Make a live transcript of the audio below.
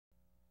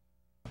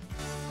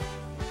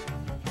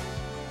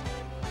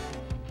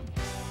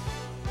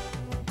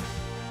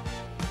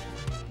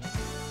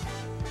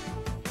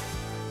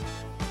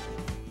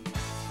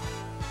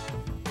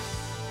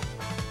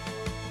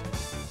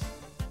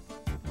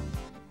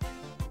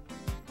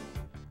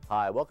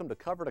Hi, welcome to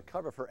Cover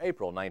for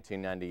April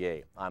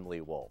 1998. I'm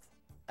Lee Wolf,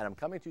 and I'm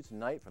coming to you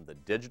tonight from the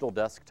digital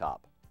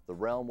desktop, the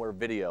realm where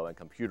video and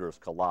computers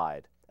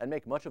collide and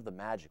make much of the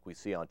magic we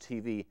see on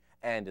TV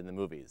and in the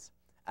movies,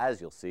 as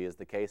you'll see is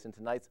the case in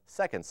tonight's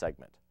second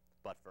segment.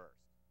 But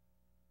first,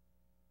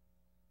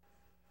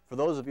 for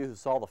those of you who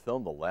saw the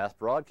film The Last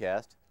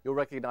Broadcast, you'll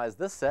recognize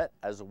this set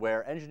as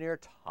where engineer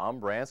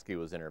Tom Bransky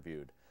was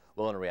interviewed.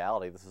 Well, in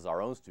reality, this is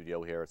our own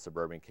studio here at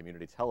Suburban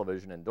Community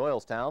Television in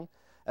Doylestown,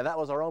 and that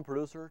was our own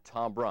producer,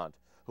 Tom Brunt,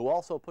 who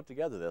also put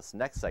together this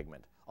next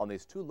segment on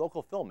these two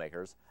local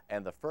filmmakers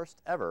and the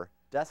first ever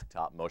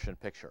desktop motion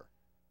picture.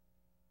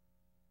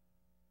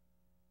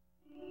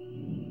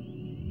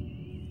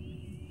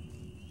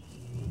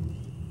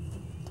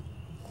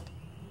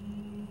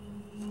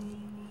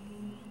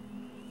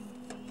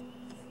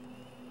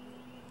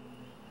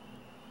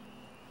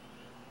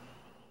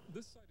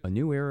 A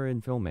new era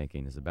in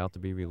filmmaking is about to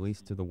be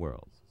released to the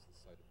world.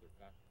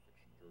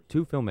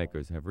 Two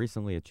filmmakers have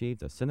recently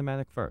achieved a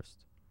cinematic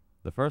first,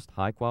 the first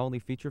high-quality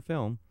feature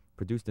film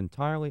produced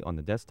entirely on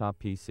the desktop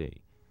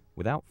PC,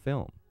 without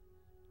film.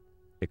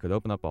 It could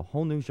open up a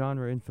whole new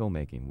genre in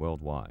filmmaking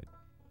worldwide.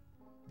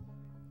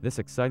 This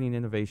exciting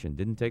innovation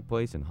didn't take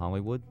place in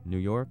Hollywood, New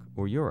York,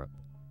 or Europe.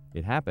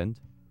 It happened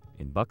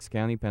in Bucks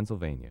County,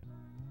 Pennsylvania.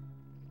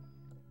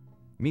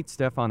 Meet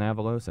Stefan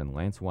Avalos and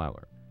Lance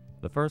Weiler,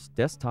 the first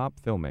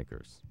desktop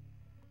filmmakers.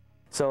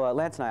 So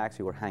Lance and I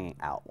actually were hanging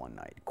out one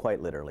night,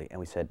 quite literally, and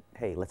we said,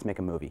 hey, let's make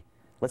a movie.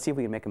 Let's see if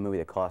we can make a movie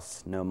that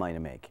costs no money to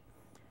make.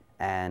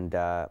 And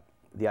the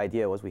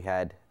idea was we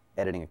had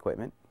editing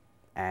equipment,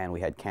 and we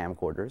had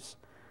camcorders,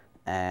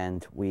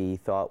 and we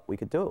thought we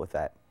could do it with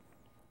that.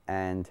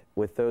 And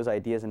with those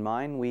ideas in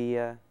mind, we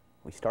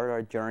started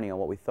our journey on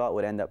what we thought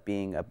would end up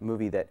being a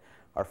movie that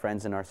our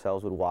friends and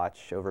ourselves would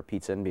watch over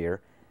pizza and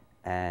beer.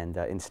 And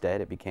instead,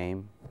 it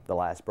became The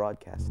Last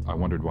Broadcast. I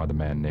wondered why the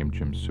man named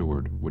Jim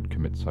Seward would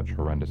commit such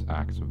horrendous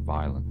acts of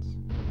violence.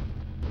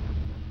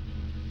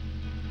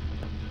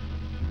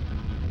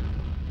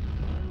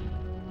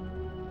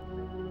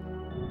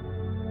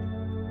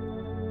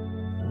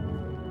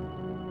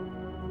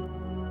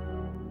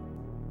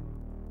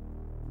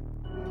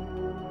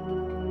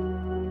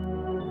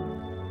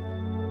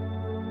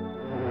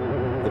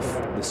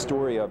 The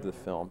story of the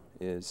film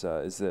is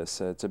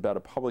this. It's about a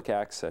public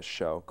access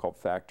show called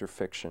Fact or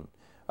Fiction.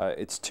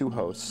 Its two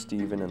hosts,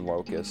 Stephen and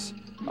Locus,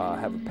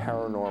 have a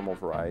paranormal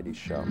variety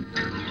show.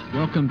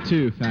 Welcome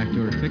to Fact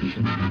or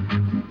Fiction.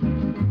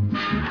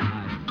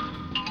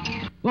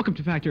 Welcome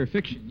to Fact or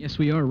Fiction. Yes,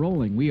 we are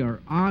rolling. We are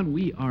on.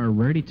 We are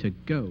ready to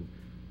go.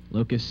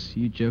 Locus,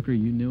 you joker,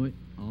 you knew it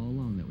all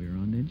along that we were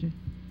on, didn't you?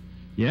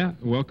 Yeah,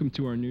 welcome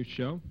to our new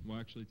show. Well,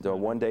 actually, so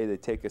one day they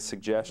take a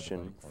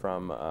suggestion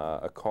from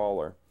a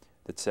caller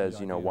that says,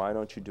 you know, why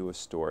don't you do a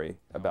story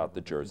about the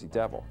Jersey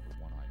Devil?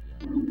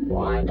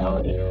 Why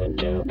don't you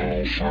do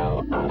a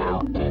show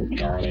about the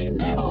Jersey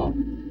Devil?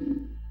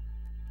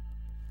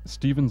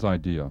 Stephen's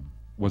idea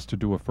was to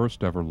do a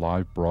first-ever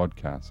live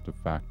broadcast of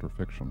Fact or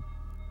Fiction.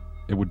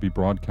 It would be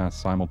broadcast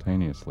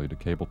simultaneously to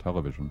cable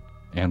television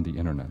and the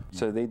internet.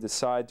 So they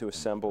decide to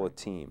assemble a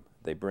team.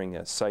 They bring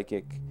a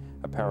psychic,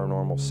 a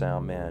paranormal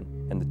sound man,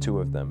 and the two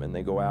of them, and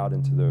they go out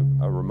into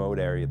a remote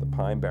area, the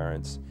Pine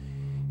Barrens,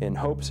 in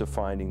hopes of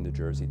finding the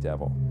Jersey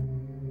Devil.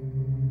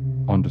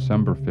 On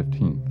December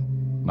 15th,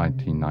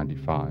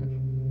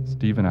 1995,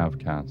 Stephen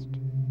Avcast,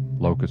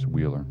 Locus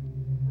Wheeler,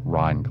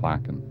 Ryan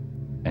Clacken,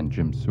 and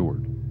Jim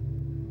Seward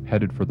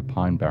headed for the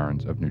Pine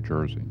Barrens of New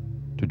Jersey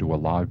to do a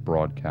live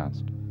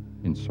broadcast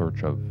in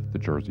search of the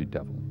Jersey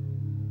Devil.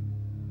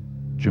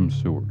 Jim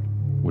Seward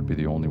would be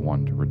the only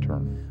one to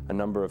return. A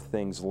number of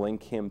things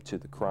link him to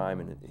the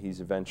crime, and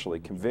he's eventually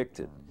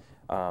convicted.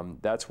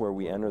 That's where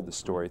we enter the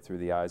story through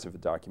the eyes of a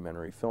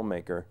documentary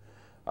filmmaker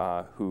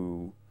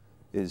who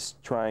is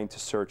trying to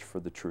search for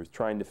the truth,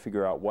 trying to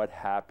figure out what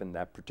happened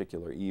that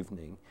particular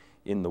evening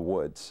in the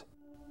woods.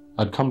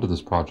 I'd come to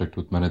this project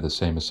with many of the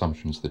same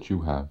assumptions that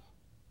you have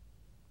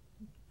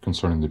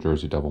concerning the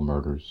Jersey Devil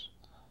murders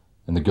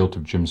and the guilt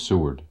of Jim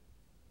Seward.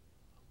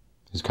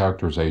 His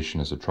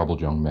characterization as a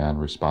troubled young man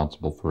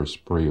responsible for a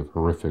spree of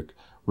horrific,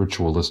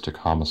 ritualistic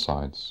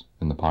homicides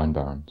in the Pine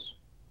Barrens.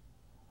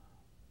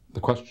 The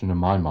question in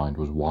my mind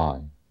was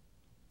why?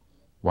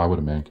 Why would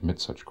a man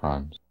commit such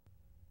crimes?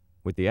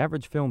 With the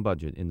average film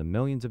budget in the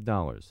millions of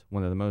dollars,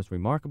 one of the most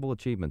remarkable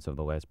achievements of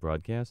The Last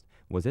Broadcast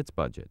was its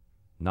budget,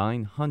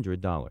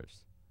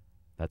 $900.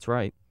 That's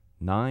right,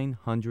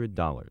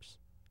 $900.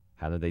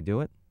 How did they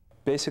do it?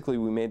 Basically,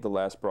 we made The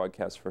Last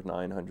Broadcast for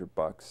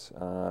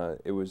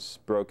 $900. It was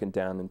broken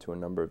down into a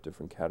number of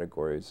different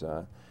categories: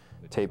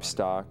 tape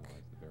stock,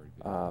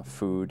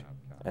 food,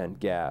 and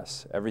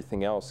gas.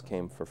 Everything else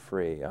came for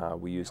free.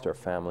 We used our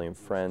family and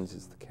friends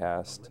as the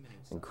cast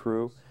and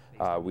crew.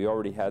 We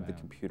already had the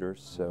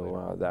computers,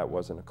 so that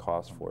wasn't a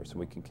cost for us, and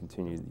we can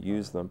continue to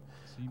use them.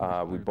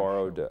 We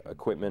borrowed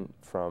equipment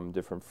from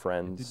different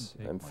friends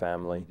and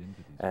family,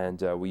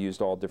 and we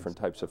used all different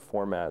types of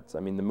formats.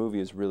 I mean, the movie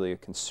is really a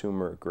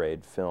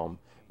consumer-grade film.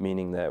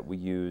 meaning that we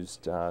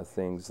used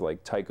things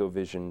like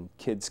TycoVision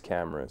kids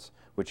cameras,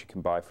 which you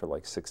can buy for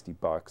like 60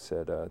 bucks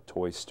at a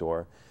toy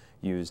store,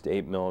 used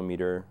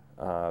 8mm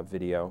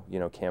video,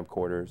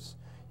 camcorders,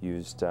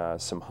 used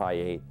some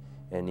Hi8,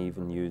 and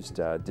even used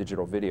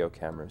digital video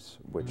cameras,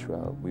 which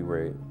we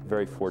were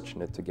very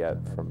fortunate to get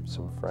from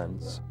some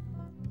friends.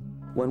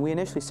 When we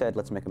initially said,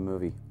 let's make a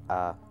movie,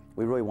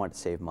 we really wanted to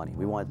save money.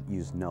 We wanted to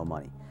use no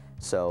money.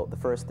 So the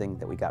first thing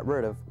that we got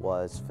rid of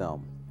was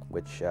film,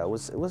 which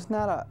was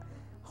not a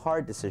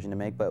hard decision to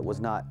make, but was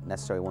not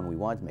necessarily one we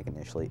wanted to make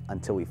initially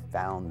until we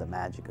found the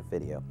magic of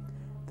video.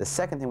 The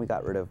second thing we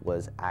got rid of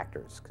was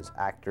actors, because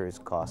actors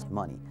cost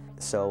money.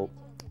 So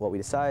what we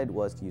decided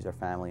was to use our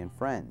family and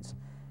friends,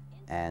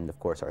 and of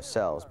course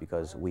ourselves,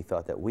 because we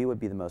thought that we would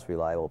be the most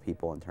reliable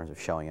people in terms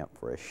of showing up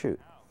for a shoot.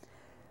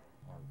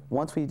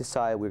 Once we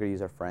decided we were going to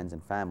use our friends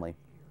and family,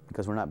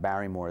 because we're not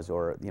Barrymores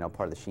or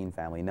part of the Sheen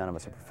family, none of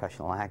us are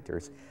professional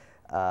actors,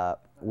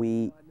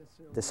 we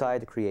decided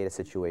to create a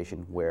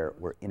situation where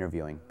we're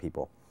interviewing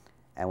people.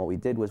 And what we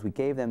did was we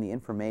gave them the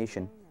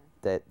information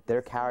that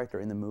their character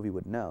in the movie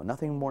would know,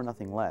 nothing more,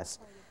 nothing less,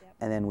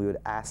 and then we would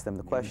ask them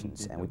the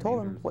questions. And we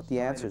told them what the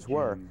answers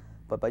were,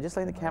 but by just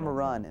letting the camera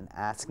run and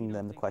asking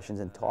them the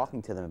questions and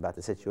talking to them about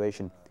the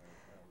situation,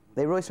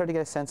 they really started to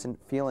get a sense and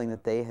feeling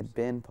that they had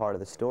been part of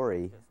the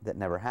story that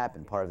never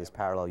happened, part of this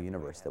parallel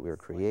universe that we were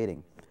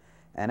creating.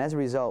 And as a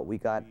result, we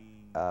got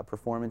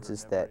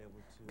performances that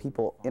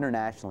people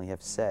internationally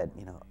have said,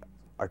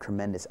 are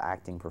tremendous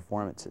acting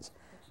performances.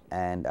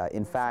 And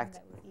in fact,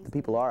 the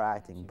people are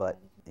acting, but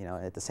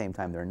at the same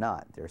time they're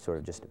not. They're sort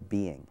of just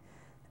being.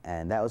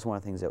 And that was one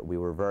of the things that we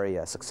were very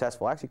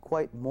successful, actually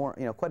quite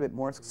a bit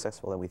more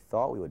successful than we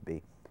thought we would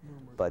be.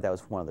 But that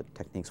was one of the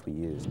techniques we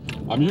used.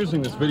 I'm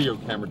using this video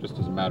camera just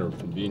as a matter of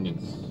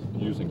convenience.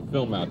 Using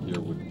film out here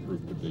would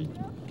prove to be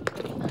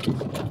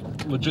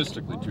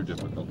logistically too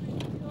difficult.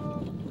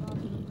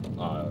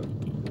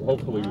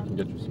 Hopefully we can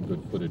get you some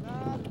good footage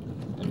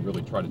and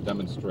really try to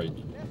demonstrate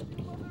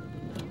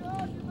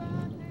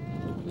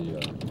the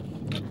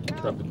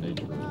intrepid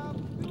nature of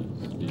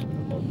Steve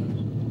and the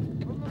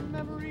Locust. From the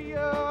memory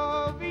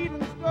of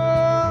Eden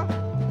Star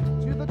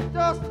to the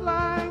dust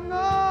lying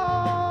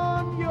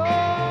on your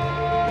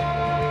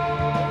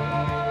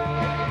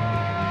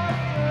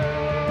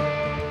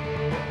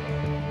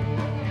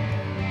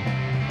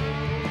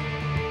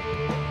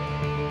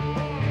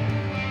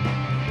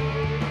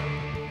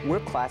We're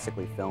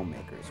classically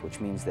filmmakers, which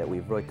means that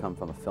we've really come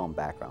from a film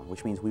background,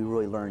 which means we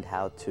really learned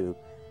how to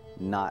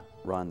not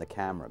run the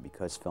camera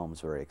because film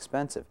is very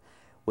expensive.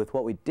 With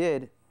what we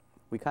did,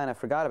 we kind of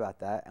forgot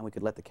about that and we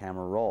could let the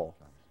camera roll.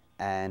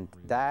 And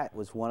that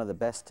was one of the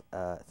best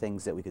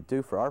things that we could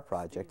do for our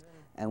project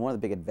and one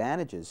of the big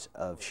advantages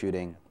of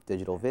shooting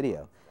digital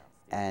video.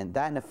 And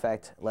that, in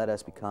effect, let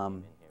us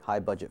become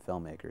high-budget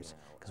filmmakers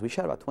because we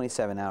shot about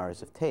 27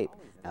 hours of tape.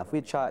 Now, if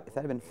that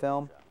had been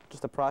film,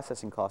 just the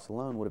processing cost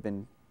alone would have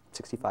been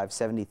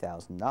 $65,000,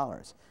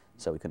 $70,000,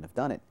 so we couldn't have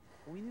done it.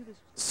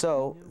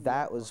 So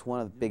that was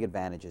one of the big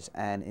advantages,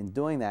 and in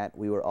doing that,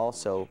 we were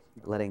also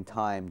letting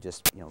time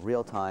just,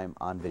 real time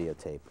on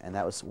videotape, and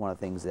that was one of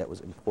the things that was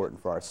important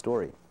for our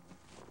story,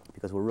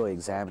 because we're really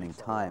examining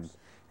time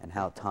and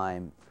how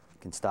time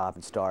can stop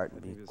and start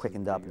and be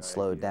quickened up and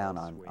slowed down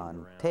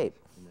on tape.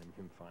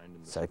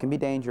 So it can be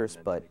dangerous,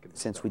 but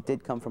since we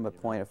did come from a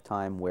point of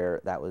time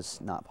where that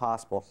was not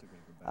possible,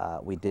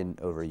 we didn't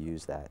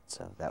overuse that,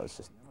 so that was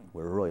just,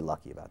 we're really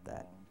lucky about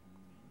that.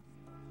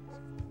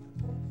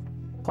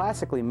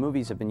 Classically,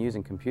 movies have been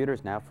using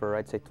computers now for,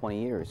 I'd say, 20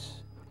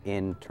 years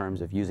in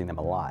terms of using them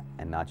a lot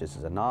and not just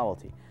as a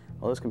novelty.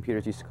 Well, those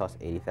computers used to cost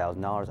 $80,000,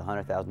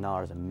 $100,000,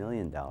 $1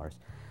 million.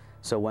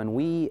 So when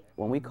we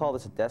call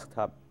this a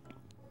desktop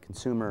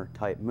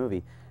consumer-type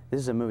movie,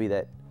 this is a movie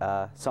that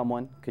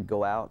someone could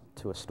go out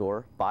to a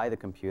store, buy the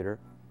computer,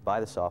 buy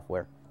the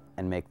software,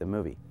 and make the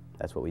movie.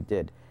 That's what we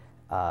did.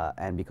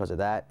 And because of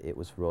that, it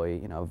was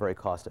really, very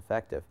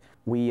cost-effective.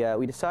 We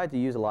decided to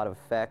use a lot of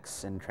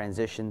effects and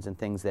transitions and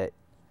things that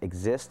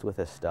exist with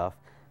this stuff,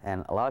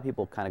 and a lot of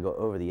people kind of go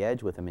over the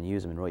edge with them and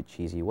use them in really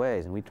cheesy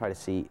ways. And we try to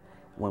see,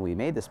 when we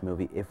made this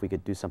movie, if we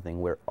could do something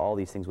where all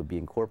these things would be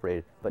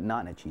incorporated, but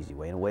not in a cheesy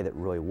way, in a way that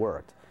really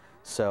worked.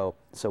 So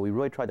we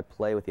really tried to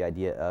play with the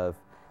idea of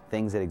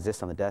things that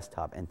exist on the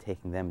desktop and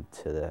taking them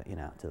to the,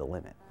 to the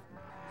limit.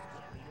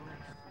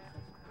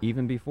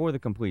 Even before the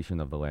completion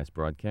of the last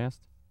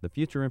broadcast, the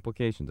future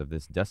implications of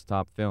this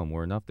desktop film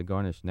were enough to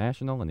garnish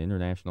national and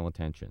international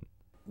attention.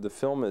 The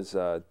film has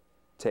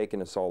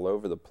taken us all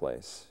over the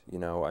place.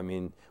 I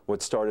mean,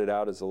 what started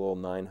out as a little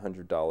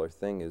 $900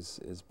 thing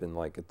has been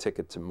like a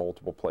ticket to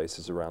multiple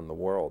places around the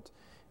world.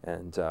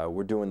 And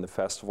we're doing the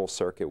festival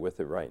circuit with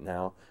it right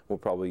now. We'll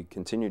probably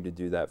continue to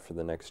do that for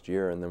the next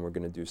year, and then we're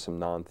going to do some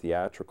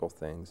non-theatrical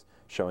things,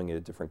 showing it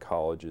at different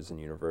colleges and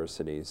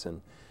universities.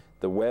 And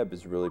the web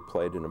has really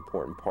played an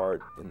important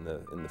part in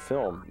the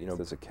film.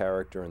 There's a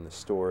character in the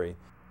story.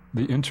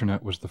 The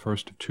internet was the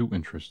first of two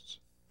interests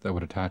that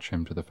would attach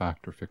him to the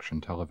Fact or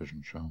Fiction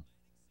television show.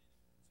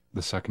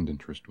 The second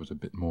interest was a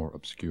bit more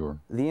obscure.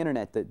 The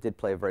internet did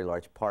play a very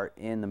large part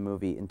in the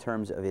movie in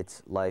terms of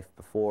its life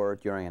before,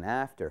 during, and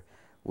after.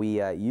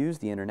 We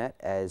used the internet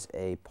as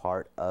a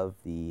part of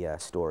the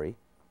story.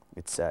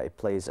 It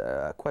plays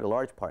quite a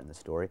large part in the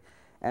story.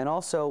 And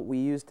also, we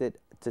used it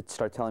to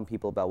start telling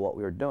people about what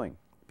we were doing.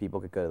 People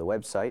could go to the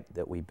website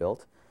that we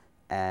built,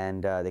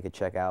 and they could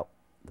check out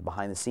the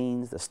behind the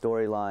scenes, the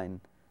storyline,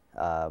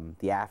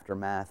 the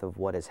aftermath of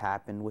what has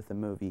happened with the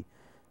movie,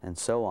 and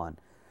so on.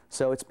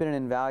 So it's been an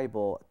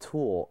invaluable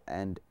tool,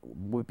 and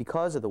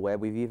because of the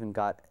web, we've even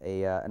got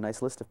a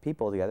nice list of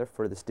people together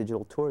for this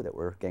digital tour that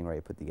we're getting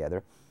ready to put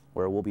together,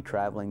 where we'll be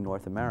traveling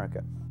North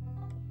America.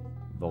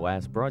 The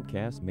Last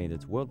Broadcast made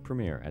its world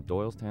premiere at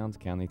Doylestown's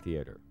County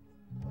Theater.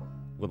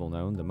 Little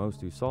known to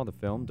most who saw the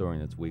film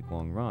during its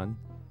week-long run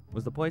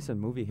was the place in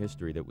movie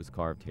history that was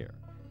carved here,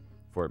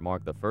 for it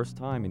marked the first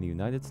time in the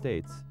United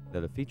States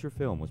that a feature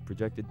film was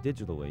projected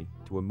digitally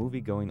to a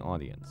movie-going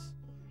audience.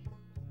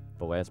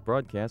 The Last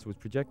Broadcast was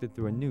projected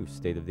through a new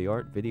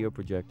state-of-the-art video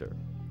projector,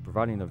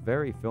 providing a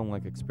very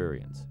film-like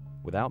experience,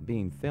 without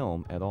being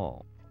film at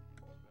all.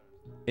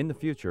 In the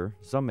future,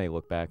 some may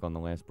look back on The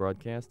Last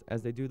Broadcast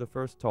as they do the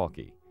first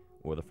talkie,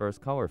 or the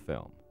first color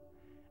film,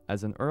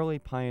 as an early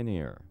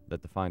pioneer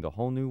that defined a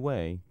whole new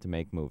way to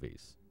make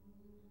movies.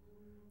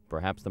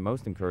 Perhaps the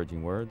most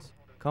encouraging words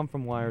come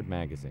from Wired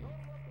magazine.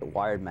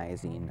 Wired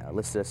magazine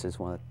listed us as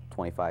one of the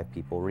 25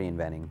 people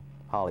reinventing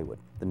Hollywood,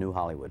 the new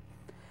Hollywood.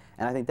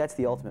 And I think that's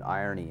the ultimate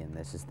irony in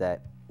this, is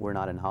that we're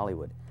not in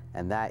Hollywood,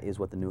 and that is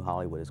what the new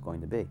Hollywood is going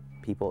to be.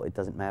 People, it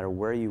doesn't matter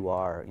where you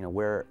are,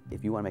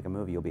 if you want to make a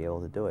movie, you'll be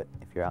able to do it.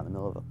 If you're out in the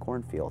middle of a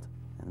cornfield,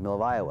 in the middle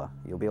of Iowa,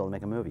 you'll be able to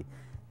make a movie.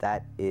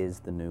 That is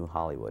the new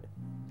Hollywood,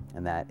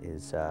 and that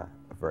is a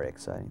very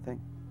exciting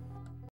thing.